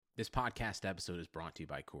This podcast episode is brought to you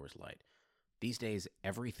by Coors Light. These days,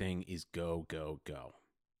 everything is go, go, go.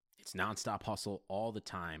 It's nonstop hustle all the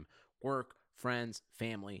time. Work, friends,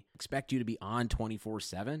 family expect you to be on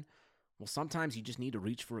 24/7. Well, sometimes you just need to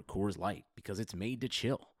reach for a Coors Light because it's made to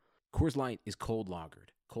chill. Coors Light is cold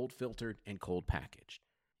lagered, cold filtered, and cold packaged.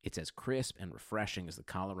 It's as crisp and refreshing as the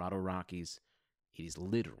Colorado Rockies. It is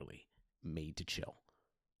literally made to chill.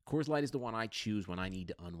 Coors Light is the one I choose when I need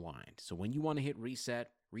to unwind. So when you want to hit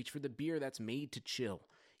reset, reach for the beer that's made to chill.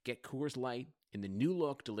 Get Coors Light in the new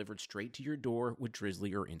look delivered straight to your door with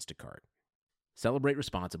Drizzly or Instacart. Celebrate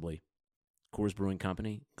responsibly. Coors Brewing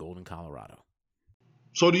Company, Golden, Colorado.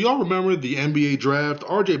 So do y'all remember the NBA draft?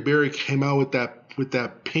 RJ Barrett came out with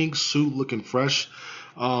that pink suit looking fresh.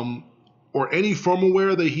 Or any formal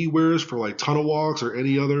wear that he wears for like tunnel walks or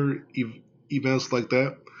any other events like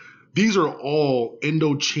that. These are all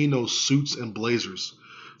Indochino suits and blazers.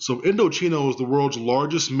 So Indochino is the world's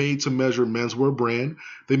largest made-to-measure menswear brand.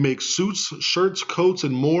 They make suits, shirts, coats,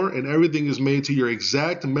 and more, and everything is made to your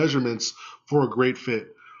exact measurements for a great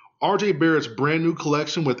fit. RJ Barrett's brand new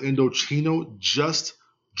collection with Indochino just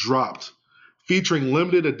dropped, featuring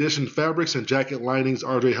limited edition fabrics and jacket linings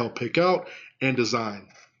RJ helped pick out and design.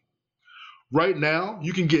 Right now,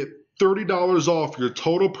 you can get $30 off your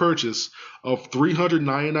total purchase of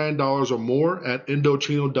 $399 or more at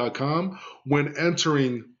Indochino.com when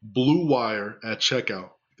entering Blue Wire at checkout.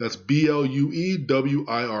 That's BLUEWIRE.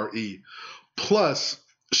 Plus,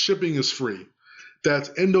 shipping is free. That's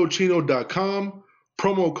Indochino.com,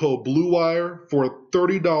 promo code BLUEWIRE for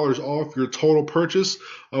 $30 off your total purchase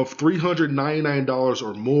of $399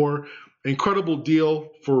 or more. Incredible deal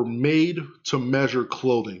for made-to-measure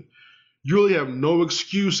clothing. You really have no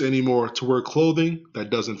excuse anymore to wear clothing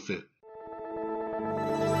that doesn't fit.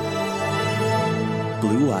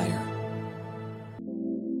 Blue Wire.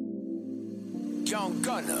 Young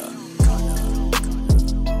Gunner.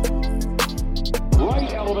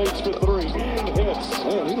 Right elevates for three and hits.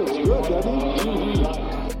 Man, he looks good, doesn't he?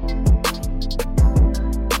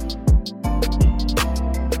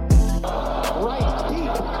 Right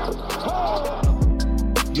deep.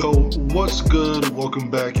 Yo, what's good? Welcome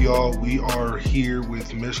back, y'all. We are here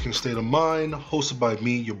with Michigan State of Mind, hosted by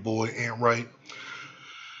me, your boy, Ant Wright.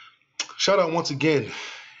 Shout out once again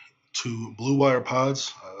to Blue Wire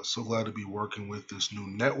Pods. So glad to be working with this new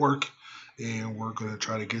network, and we're going to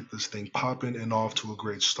try to get this thing popping and off to a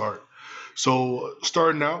great start. So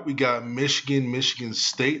starting out, we got Michigan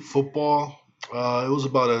State football. It was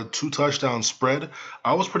about a 2-touchdown spread.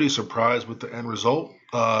 I was pretty surprised with the end result,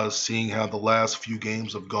 seeing how the last few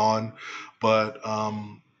games have gone. But,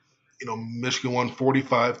 Michigan won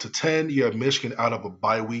 45-10. You have Michigan out of a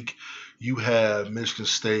bye week. You have Michigan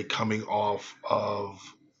State coming off of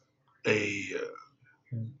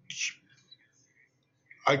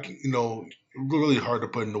really hard to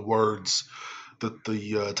put into words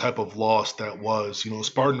the type of loss that was.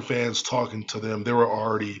 Spartan fans, talking to them, they were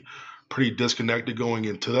already pretty disconnected going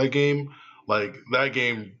into that game. Like, that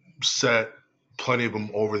game set plenty of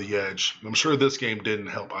them over the edge. I'm sure this game didn't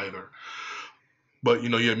help either. But, you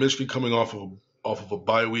had Michigan coming off of a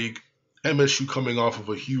bye week, MSU coming off of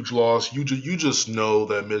a huge loss. You just know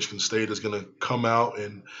that Michigan State is going to come out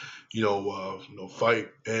and, fight.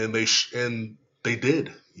 And they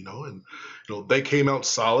did, and they came out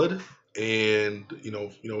solid. And,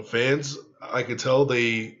 fans, I could tell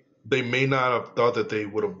they may not have thought that they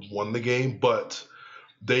would have won the game, but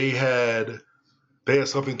they had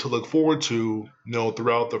something to look forward to,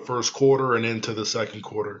 throughout the first quarter and into the second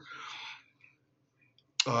quarter.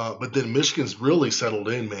 But then Michigan's really settled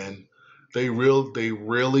in, man. They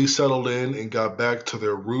really settled in and got back to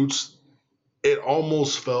their roots. It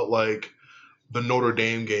almost felt like the Notre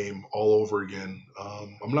Dame game all over again.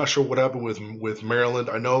 I'm not sure what happened with Maryland.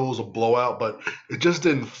 I know it was a blowout, but it just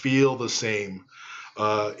didn't feel the same.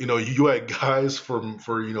 You had guys for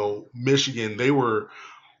Michigan.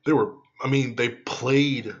 They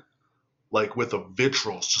played like with a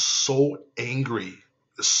vitriol, just so angry,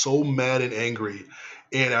 so mad and angry.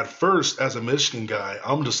 And at first, as a Michigan guy,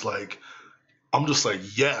 I'm just like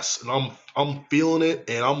yes, and I'm feeling it,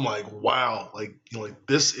 and I'm like, wow,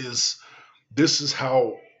 this is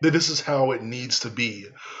how it needs to be.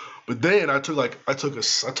 But then I took a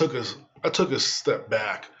step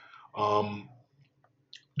back, I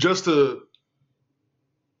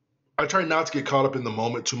try not to get caught up in the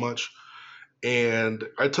moment too much, and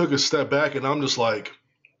I took a step back, and I'm just like,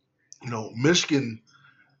 Michigan,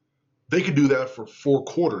 they could do that for 4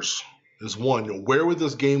 quarters. Is one. Where would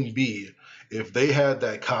this game be if they had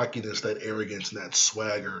that cockiness, that arrogance, and that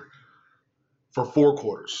swagger for 4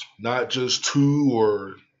 quarters, not just 2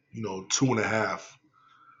 or 2.5?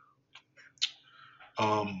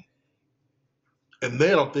 And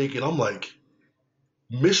then I'm like,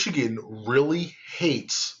 Michigan really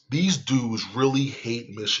hates, these dudes really hate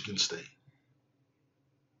Michigan State.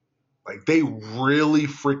 Like, they really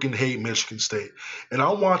freaking hate Michigan State. And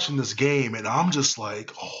I'm watching this game, and I'm just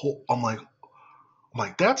like, I'm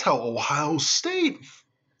like, that's how Ohio State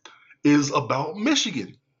is about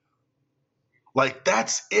Michigan. Like,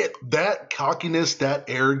 that's it. That cockiness, that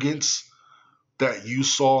arrogance that you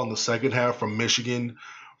saw in the second half from Michigan,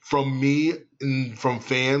 from me and from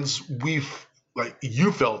fans,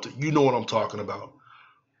 you felt it. You know what I'm talking about.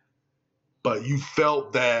 But you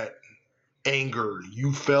felt that anger.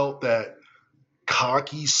 You felt that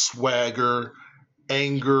cocky swagger,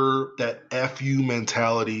 anger, that FU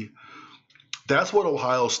mentality. That's what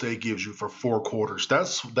Ohio State gives you for 4 quarters.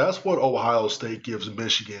 That's what Ohio State gives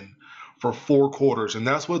Michigan for 4 quarters, and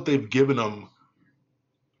that's what they've given them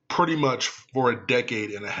pretty much for a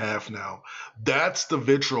decade and a half now. That's the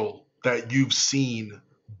vitriol that you've seen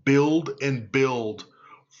build and build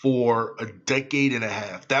for a decade and a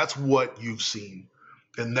half. That's what you've seen,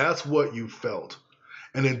 and that's what you felt.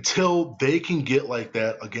 And until they can get like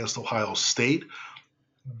that against Ohio State,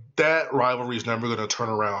 that rivalry is never going to turn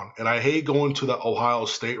around. And I hate going to the Ohio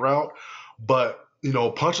State route, but,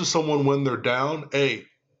 punching someone when they're down, hey,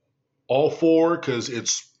 all for, because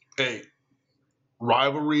it's, hey,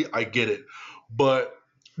 rivalry, I get it. But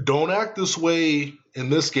don't act this way in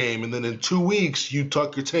this game, and then in 2 weeks, you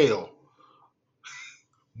tuck your tail.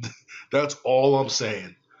 That's all I'm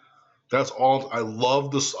saying. That's all. I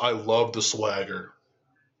love this. I love the swagger.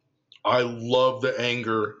 I love the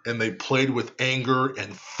anger, and they played with anger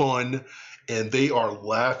and fun, and they are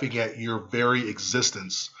laughing at your very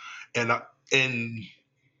existence. And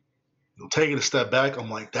taking a step back, I'm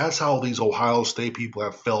like, that's how these Ohio State people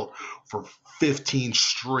have felt for 15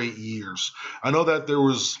 straight years. I know that there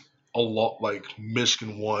was a lot, like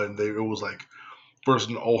Michigan won. It was like versus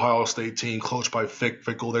an Ohio State team coached by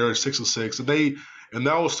Fickell. They were 6-6, and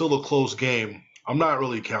that was still a close game. I'm not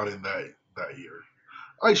really counting that year.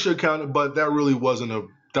 I should count it, but that really wasn't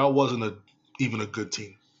even a good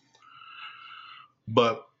team.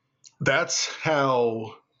 But that's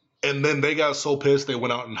how. And then they got so pissed they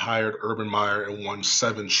went out and hired Urban Meyer and won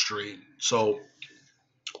 7 straight. So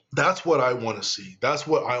that's what I want to see. That's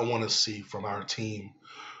what I want to see from our team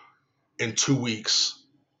in 2 weeks.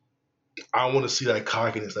 I want to see that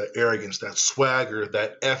cockiness, that arrogance, that swagger,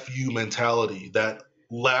 that FU mentality, that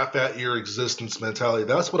laugh at your existence mentality.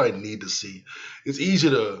 That's what I need to see. It's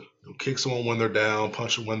easy to kick someone when they're down,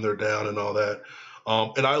 punch them when they're down, and all that.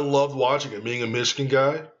 And I loved watching it. Being a Michigan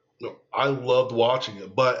guy, I loved watching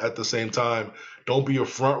it. But at the same time, don't be a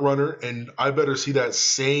front runner. And I better see that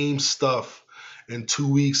same stuff in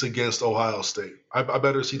 2 weeks against Ohio State. I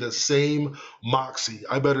better see that same moxie.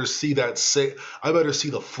 I better see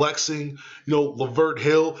the flexing. Lavert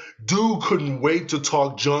Hill, dude couldn't wait to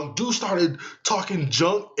talk junk. Dude started talking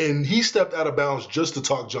junk, and he stepped out of bounds just to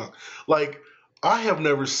talk junk. Like, I have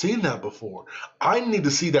never seen that before. I need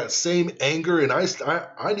to see that same anger, and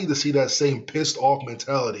I need to see that same pissed off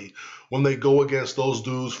mentality when they go against those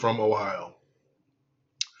dudes from Ohio.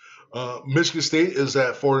 Michigan State is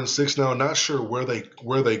at 4-6 now. Not sure where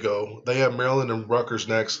they go. They have Maryland and Rutgers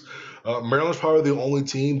next. Maryland's probably the only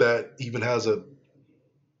team that even has a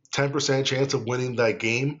 10% chance of winning that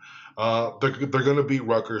game. They're going to beat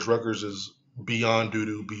Rutgers. Rutgers is beyond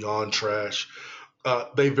doo-doo, beyond trash.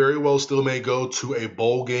 They very well still may go to a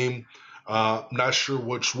bowl game. Not sure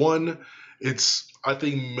which one. I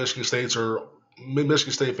think Michigan State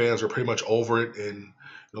fans are pretty much over it, and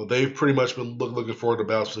they've pretty much been looking forward to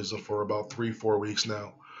basketball season for about 3-4 weeks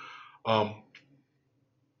now.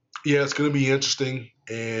 It's going to be interesting,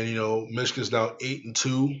 and Michigan's now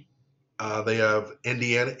 8-2. They have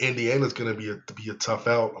Indiana. Indiana's going to be a tough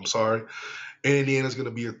out. I'm sorry, Indiana's going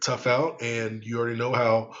to be a tough out, and you already know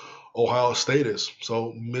how Ohio State is.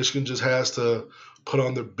 So Michigan just has to put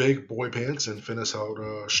on their big boy pants and finish out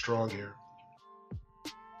strong here.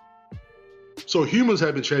 So humans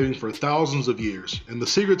have been shaving for thousands of years, and the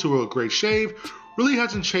secret to a great shave really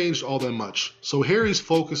hasn't changed all that much. So Harry's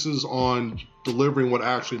focuses on delivering what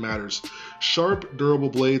actually matters: sharp, durable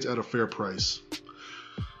blades at a fair price.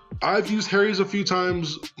 I've used Harry's a few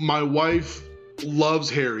times. My wife loves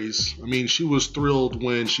Harry's. I mean, she was thrilled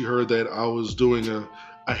when she heard that I was doing a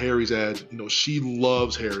Harry's ad. She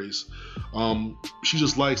loves Harry's. She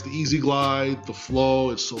just likes the easy glide, the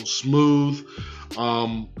flow. It's so smooth.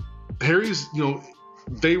 Harry's,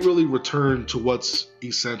 they really return to what's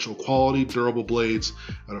essential: quality, durable blades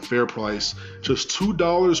at a fair price. Just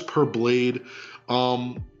 $2 per blade.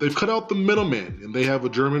 They've cut out the middleman, and they have a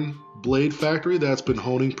German blade factory that's been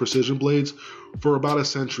honing precision blades for about a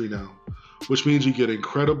century now, which means you get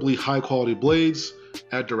incredibly high quality blades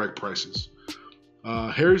at direct prices.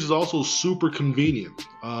 Harry's is also super convenient.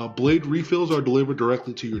 Blade refills are delivered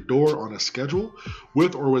directly to your door on a schedule,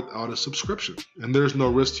 with or without a subscription, and there's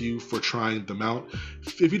no risk to you for trying them out.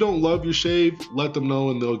 If you don't love your shave, let them know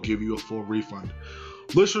and they'll give you a full refund.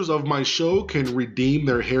 Listeners of my show can redeem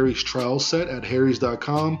their Harry's trial set at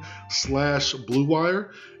harrys.com/bluewire.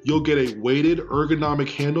 You'll get a weighted ergonomic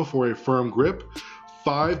handle for a firm grip,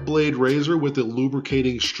 5-blade razor with a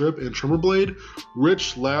lubricating strip and trimmer blade,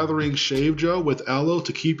 rich lathering shave gel with aloe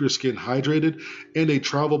to keep your skin hydrated, and a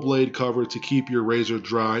travel blade cover to keep your razor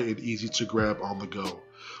dry and easy to grab on the go.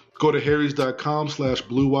 Go to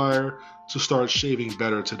harrys.com/bluewire to start shaving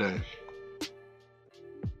better today.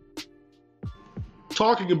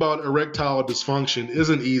 Talking about erectile dysfunction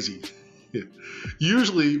isn't easy.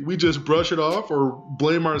 Usually we just brush it off or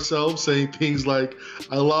blame ourselves, saying things like,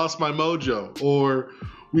 I lost my mojo, or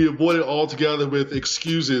we avoid it altogether with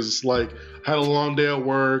excuses like, had a long day at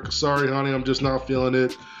work, sorry honey, I'm just not feeling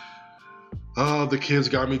it. The kids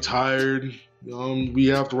got me tired. We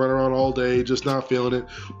have to run around all day, just not feeling it.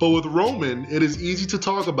 But with Roman, it is easy to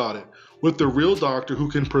talk about it. With the real doctor who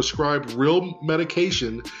can prescribe real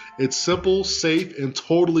medication, it's simple, safe, and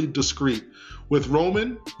totally discreet. With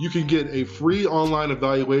Roman, you can get a free online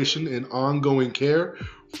evaluation and ongoing care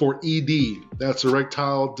for ED. That's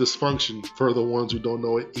erectile dysfunction, for the ones who don't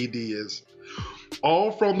know what ED is.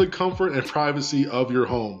 All from the comfort and privacy of your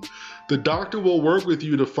home. The doctor will work with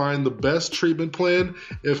you to find the best treatment plan.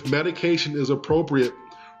 If medication is appropriate,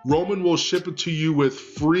 Roman will ship it to you with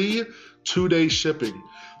free 2-day shipping.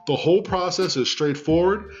 The whole process is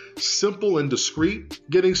straightforward, simple, and discreet.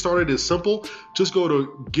 Getting started is simple. Just go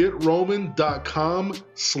to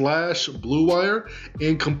getroman.com/bluewire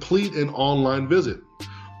and complete an online visit.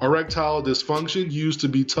 Erectile dysfunction used to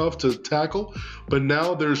be tough to tackle, but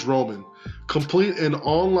now there's Roman. Complete an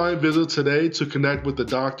online visit today to connect with the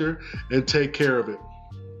doctor and take care of it.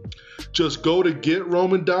 Just go to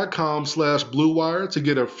getroman.com/bluewire to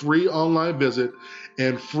get a free online visit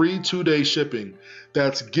and free 2-day shipping.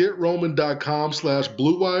 That's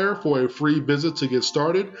getroman.com/bluewire for a free visit to get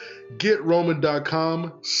started.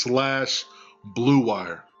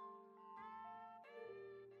 getroman.com/bluewire.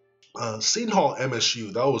 Seton Hall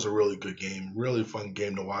MSU, that was a really good game, really fun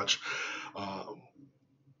game to watch.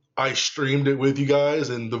 I streamed it with you guys,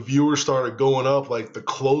 and the viewers started going up like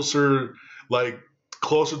closer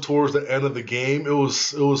towards the end of the game. It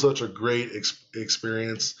was such a great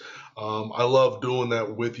experience. I love doing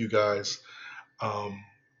that with you guys.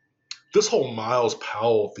 This whole Miles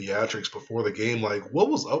Powell theatrics before the game, what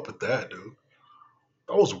was up with that, dude?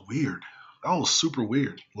 That was weird. That was super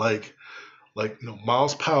weird.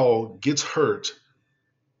 Miles Powell gets hurt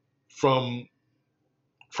from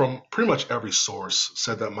pretty much every source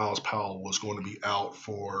said that Miles Powell was going to be out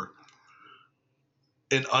for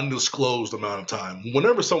an undisclosed amount of time.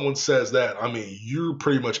 Whenever someone says that, I mean, you're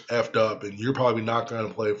pretty much effed up and you're probably not going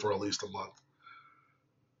to play for at least a month.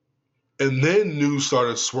 And then news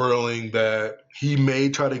started swirling that he may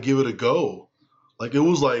try to give it a go. It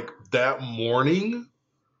was that morning,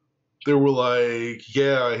 they were like,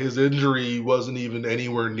 yeah, his injury wasn't even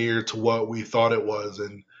anywhere near to what we thought it was.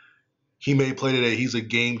 And he may play today. He's a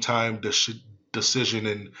game time decision,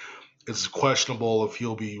 and it's questionable if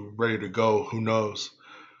he'll be ready to go. Who knows?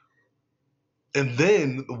 And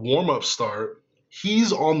then the warm-ups start.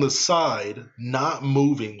 He's on the side, not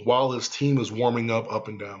moving while his team is warming up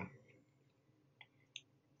and down.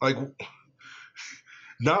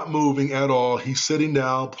 Not moving at all. He's sitting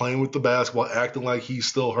down, playing with the basketball, acting like he's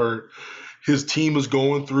still hurt. His team is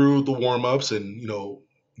going through the warm-ups and,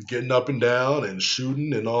 getting up and down and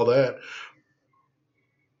shooting and all that.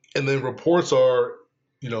 And then reports are,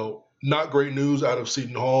 not great news out of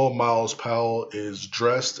Seton Hall. Miles Powell is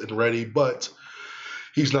dressed and ready, but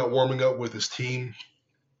he's not warming up with his team.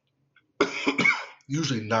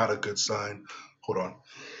 Usually not a good sign. Hold on.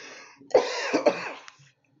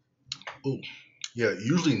 Oh, yeah,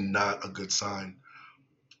 usually not a good sign.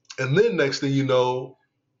 And then next thing you know,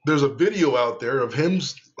 there's a video out there of him,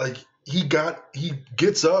 he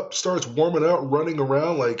gets up, starts warming up, running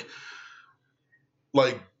around like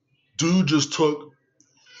dude just took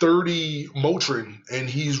 30 Motrin and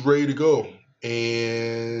he's ready to go.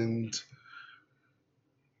 And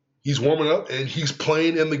he's warming up and he's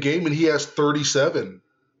playing in the game and he has 37.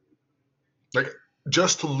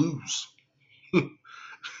 Just to lose.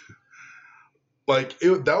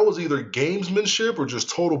 That was either gamesmanship or just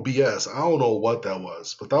total BS. I don't know what that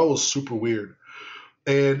was, but that was super weird.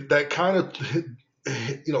 And that kind of,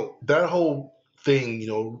 that whole thing,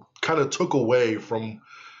 kind of took away from,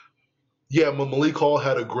 Malik Hall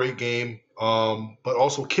had a great game, but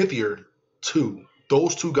also Kithier, too.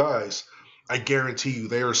 Those two guys, I guarantee you,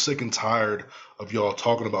 they are sick and tired of y'all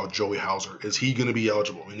talking about Joey Hauser. Is he going to be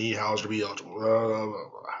eligible? We need Hauser to be eligible.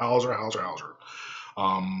 Hauser.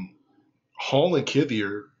 Hall and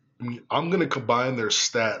Kithier, I'm going to combine their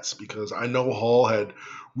stats because I know Hall had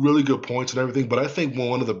really good points and everything, but I think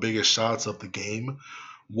one of the biggest shots of the game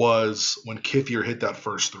was when Kithier hit that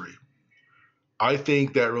first three. I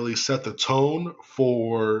think that really set the tone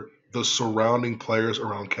for the surrounding players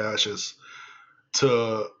around Cassius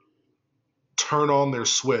to turn on their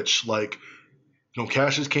switch. Like,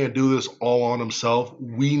 Cassius can't do this all on himself.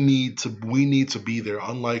 We need to be there,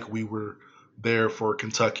 unlike we were there for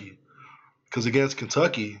Kentucky. Because against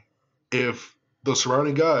Kentucky, if the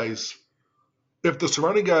surrounding guys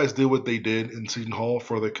did what they did in Seton Hall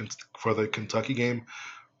for the Kentucky game,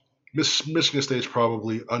 Michigan State's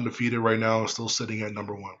probably undefeated right now and still sitting at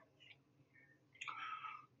number 1.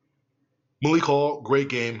 Malik Hall, great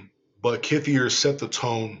game, but Kithier set the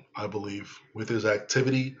tone, I believe, with his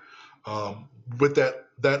activity. With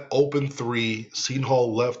that open three, Seton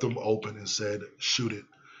Hall left him open and said, shoot it.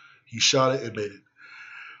 He shot it and made it.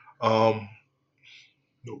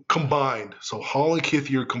 Combined, so Hall and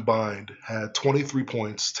Kithier combined had 23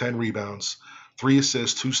 points, 10 rebounds, 3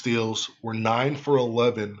 assists, 2 steals, were 9 for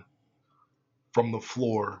 11 from the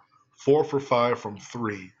floor, 4 for 5 from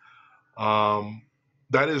 3.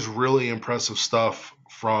 That is really impressive stuff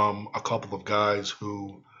from a couple of guys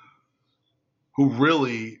who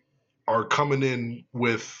really are coming in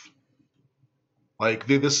with, like,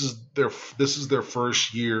 this is their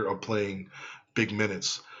first year of playing big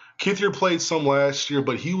minutes. Kithier played some last year,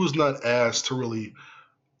 but he was not asked to really,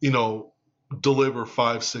 deliver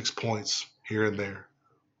 5-6 points here and there.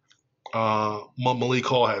 Malik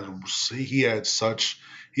Hall had such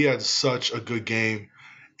a good game,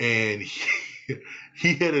 and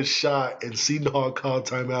he hit a shot and Seton Hall called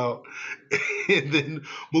timeout, and then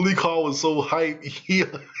Malik Hall was so hyped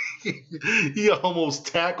he almost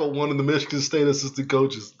tackled one of the Michigan State assistant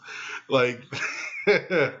coaches, like.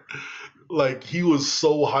 Like, he was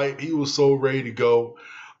so hyped. He was so ready to go.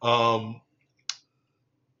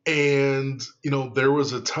 And, there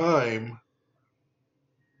was a time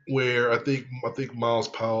where I think Miles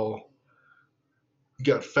Powell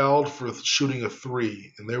got fouled for shooting a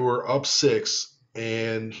 3, and they were up 6,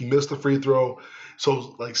 and he missed the free throw.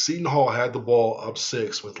 So, like, Seton Hall had the ball up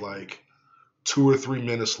 6 with, like, 2 or 3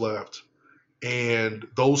 minutes left. And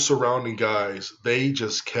those surrounding guys, they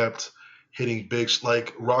just kept hitting big,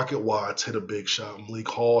 like Rocket Watts hit a big shot. Malik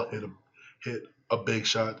Hall hit a big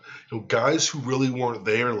shot. Guys who really weren't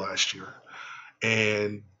there last year,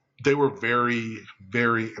 and they were very,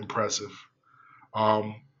 very impressive.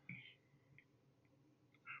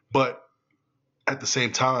 But at the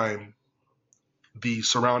same time, the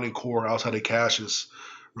surrounding core outside of Cassius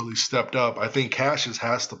really stepped up. I think Cassius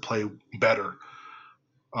has to play better.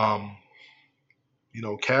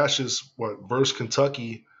 Cassius, versus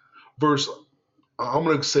Kentucky. I'm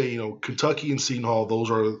going to say, Kentucky and Seton Hall, those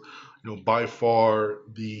are, by far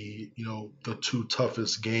the 2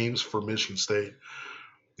 toughest games for Michigan State.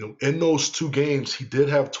 In those 2 games, he did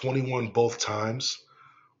have 21 both times,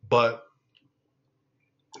 but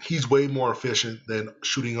he's way more efficient than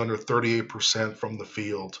shooting under 38% from the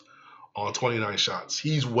field on 29 shots.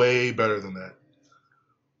 He's way better than that.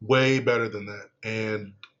 Way better than that.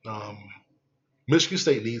 And Michigan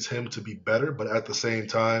State needs him to be better, but at the same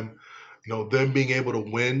time, them being able to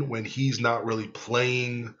win when he's not really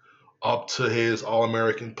playing up to his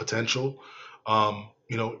All-American potential,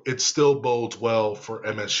 it still bodes well for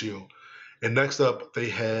MSU. And next up, they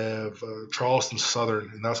have Charleston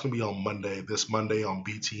Southern, and that's going to be on this Monday on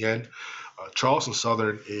BTN. Charleston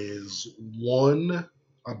Southern is 1,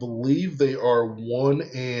 I believe they are 1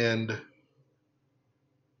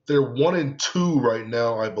 they're 1-2 right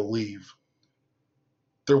now, I believe.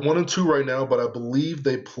 They're 1-2 right now, but I believe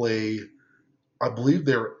they're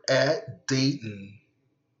at Dayton.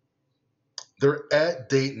 They're at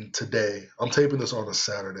Dayton today. I'm taping this on a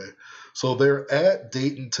Saturday. So they're at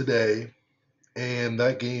Dayton today, and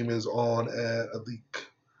that game is on at, I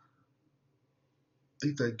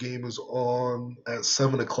think that game is on at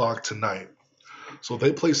 7 o'clock tonight. So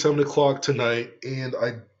they play 7 o'clock tonight, and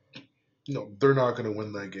they're not going to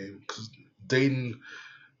win that game because Dayton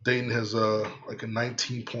has a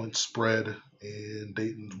 19-point spread, and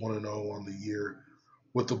Dayton's 1-0 on the year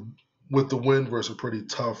with the win versus a pretty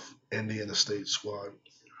tough Indiana State squad.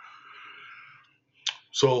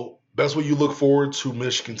 So That's what you look forward to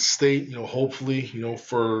Michigan State. Hopefully,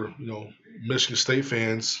 for Michigan State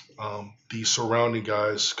fans, the surrounding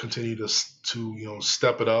guys continue to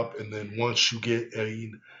step it up, and then once you get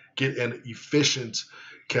an efficient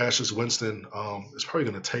Cassius Winston, it's probably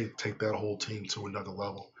going to take that whole team to another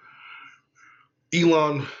level.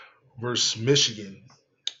 Elon versus Michigan,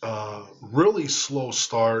 really slow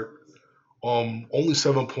start. Only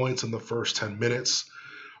 7 points in the first 10 minutes,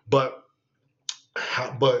 but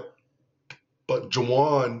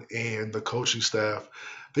Juwan and the coaching staff,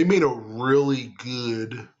 they made a really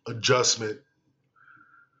good adjustment.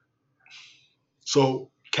 So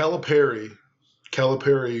Calipari,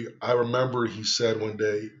 I remember he said one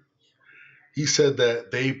day, he said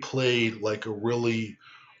that they played like a really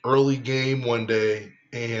early game one day,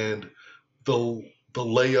 and the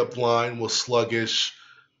layup line was sluggish,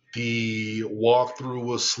 the walkthrough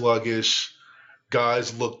was sluggish,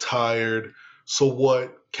 guys looked tired. So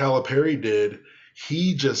what Calipari did,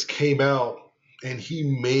 he just came out and he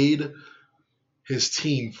made his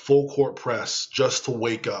team full court press just to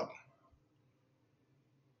wake up.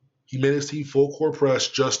 He made his team full court press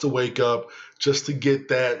just to wake up, just to get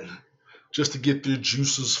their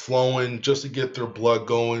juices flowing, just to get their blood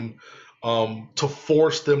going, to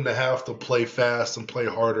force them to have to play fast and play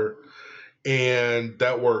harder. And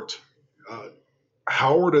that worked.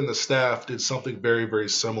 Howard and the staff did something very, very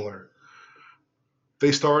similar.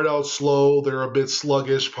 They started out slow. They're a bit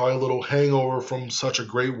sluggish, probably a little hangover from such a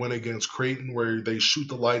great win against Creighton where they shoot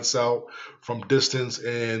the lights out from distance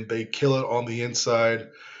and they kill it on the inside.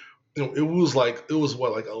 It was like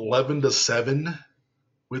 11-7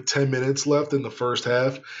 with 10 minutes left in the first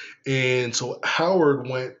half. And so Howard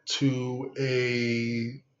went to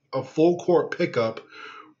a full court pickup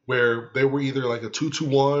where they were either like a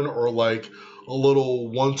 2-2-1 or like a little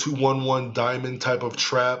 1-2-1-1 diamond type of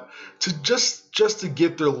trap to just to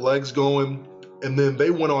get their legs going. And then they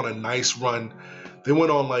went on a nice run. They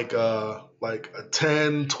went on like a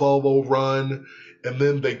 10-12-0 run, and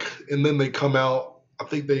then they come out. I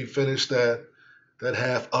think they finished that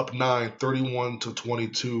half up 9,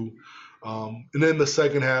 31-22. And then the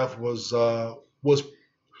second half was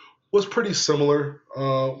pretty similar.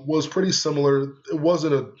 It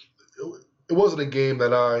wasn't a game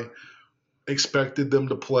that I expected them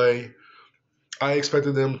to play. I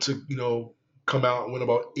expected them to, come out and win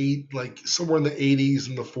about 8, like somewhere in the 80s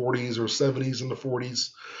and the 40s or 70s and the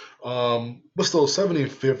 40s. But still, 70 to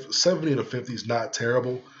 50 is not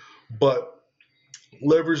terrible. But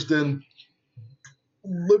Livers didn't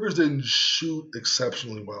shoot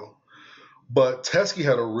exceptionally well. But Teske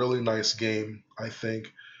had a really nice game, I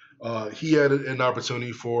think. He had an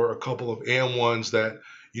opportunity for a couple of and ones that,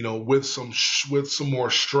 with some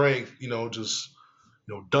more strength, just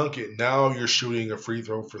dunk it. Now you're shooting a free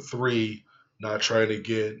throw for 3, not trying to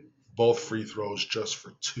get both free throws just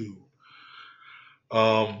for 2.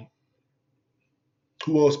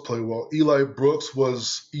 Who else played well? Eli Brooks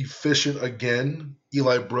was efficient again.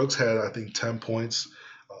 Eli Brooks had, I think, 10 points,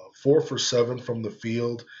 4 for 7 from the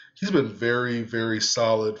field. He's been very, very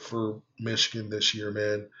solid for Michigan this year,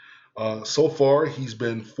 man. So far, he's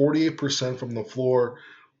been 48% from the floor,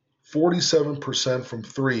 47% from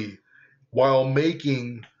 3, while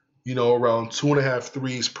making, around 2.5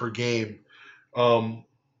 threes per game.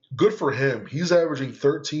 Good for him. He's averaging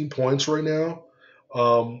 13 points right now,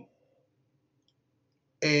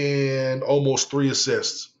 and almost 3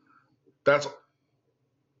 assists. That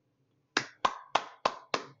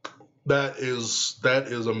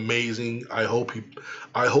is amazing. I hope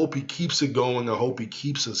he keeps it going. I hope he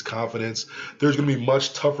keeps his confidence. There's going to be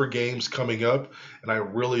much tougher games coming up, and I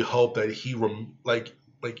really hope that he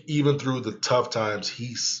even through the tough times,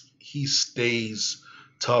 he stays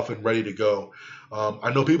tough and ready to go.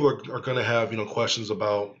 I know people are going to have questions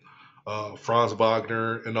about Franz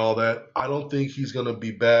Wagner and all that. I don't think he's going to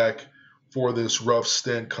be back for this rough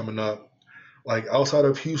stint coming up. Like outside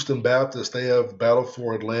of Houston Baptist, they have Battle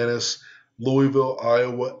for Atlantis, Louisville,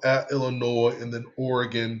 Iowa, at Illinois, and then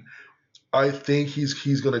Oregon. I think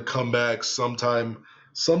he's going to come back sometime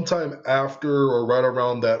after or right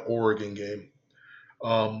around that Oregon game.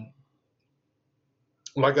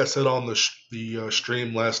 Like I said on the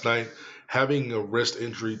stream last night, having a wrist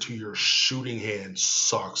injury to your shooting hand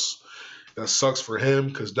sucks. That sucks for him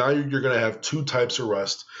because now you're going to have 2 types of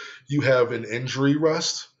rest. You have an injury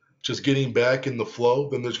rest, just getting back in the flow.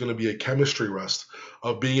 Then there's going to be a chemistry rest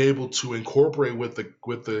of being able to incorporate with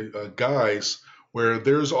the guys where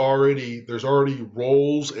there's already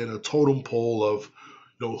roles and a totem pole of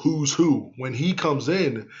who's who. When he comes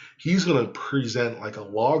in, he's going to present like a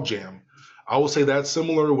logjam. I will say that's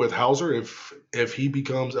similar with Hauser if he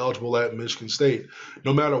becomes eligible at Michigan State.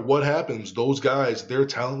 No matter what happens, those guys, their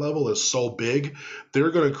talent level is so big,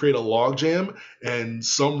 they're going to create a logjam, and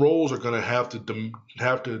some roles are going to have to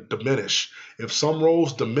diminish. If some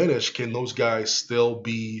roles diminish, can those guys still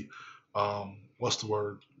be what's the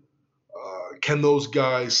word? Can those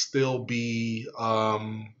guys still be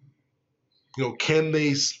can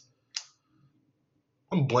they?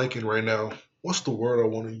 I'm blanking right now. What's the word I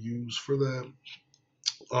want to use for that?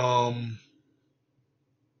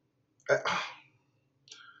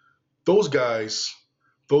 Those guys,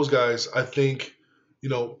 I think,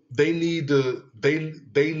 they need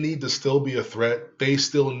to still be a threat. They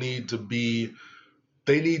need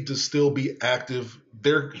to still be active.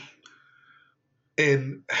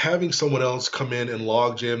 And having someone else come in and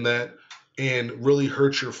logjam that and really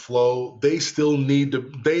hurt your flow, they still need to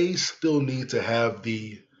have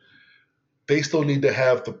the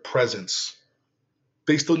presence.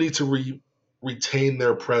 They still need to retain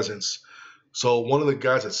their presence. So one of the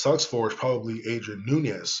guys that sucks for is probably Adrian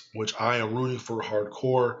Nunez, which I am rooting for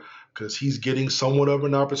hardcore because he's getting somewhat of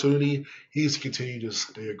an opportunity. He needs to continue to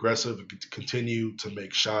stay aggressive and continue to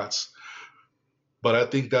make shots. But I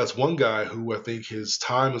think that's one guy who I think his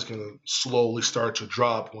time is going to slowly start to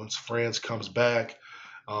drop once France comes back.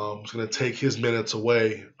 It's going to take his minutes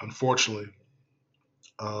away, unfortunately.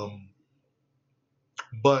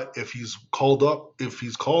 But if he's called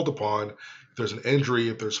upon, if there's an injury,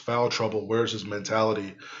 if there's foul trouble, where's his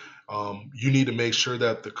mentality? You need to make sure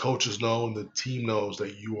that the coaches know and the team knows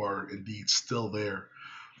that you are indeed still there.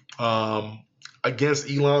 Against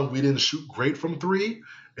Elon, we didn't shoot great from three,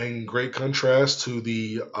 in great contrast to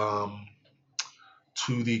the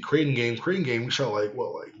Creighton game. Creighton game, we shot like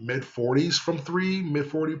mid-40s from three,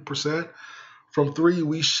 mid-40%. From three,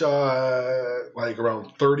 we shot like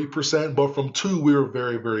around 30%, but from two, we were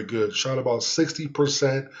very, very good. Shot about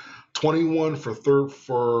 60%, 21 for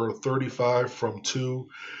 35 from two.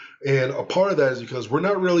 And a part of that is because we're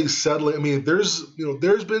not really settling. I mean, there's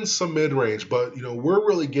been some mid-range, but we're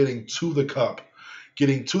really getting to the cup,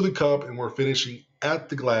 and we're finishing at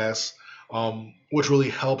the glass, which really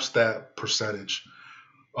helps that percentage.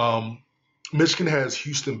 Michigan has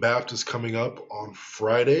Houston Baptist coming up on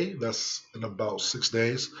Friday. That's in about 6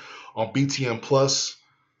 days. On BTN Plus,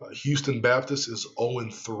 Houston Baptist is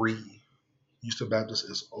 0-3. Houston Baptist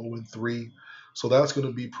is 0-3. So that's going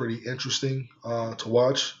to be pretty interesting to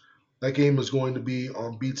watch. That game is going to be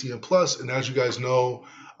on BTN Plus, and as you guys know,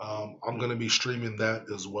 I'm going to be streaming that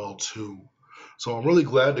as well too. So I'm really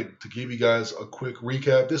glad to give you guys a quick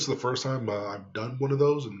recap. This is the first time I've done one of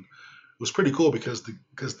those, and it was pretty cool because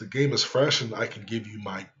the game is fresh and I can give you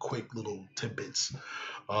my quick little tidbits.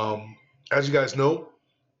 As you guys know,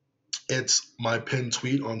 it's my pinned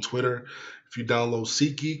tweet on Twitter. If you download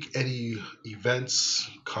SeatGeek, any events,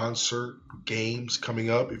 concert, games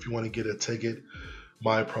coming up, if you want to get a ticket,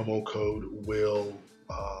 my promo code will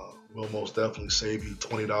most definitely save you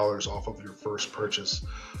 $20 off of your first purchase.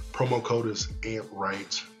 Promo code is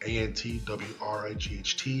ANTWRIGHT,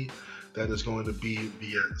 ANTWRIGHT. That is going to be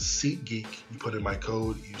via SeatGeek. You put in my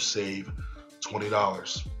code, you save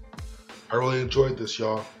 $20. I really enjoyed this,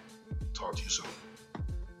 y'all. Talk to you soon.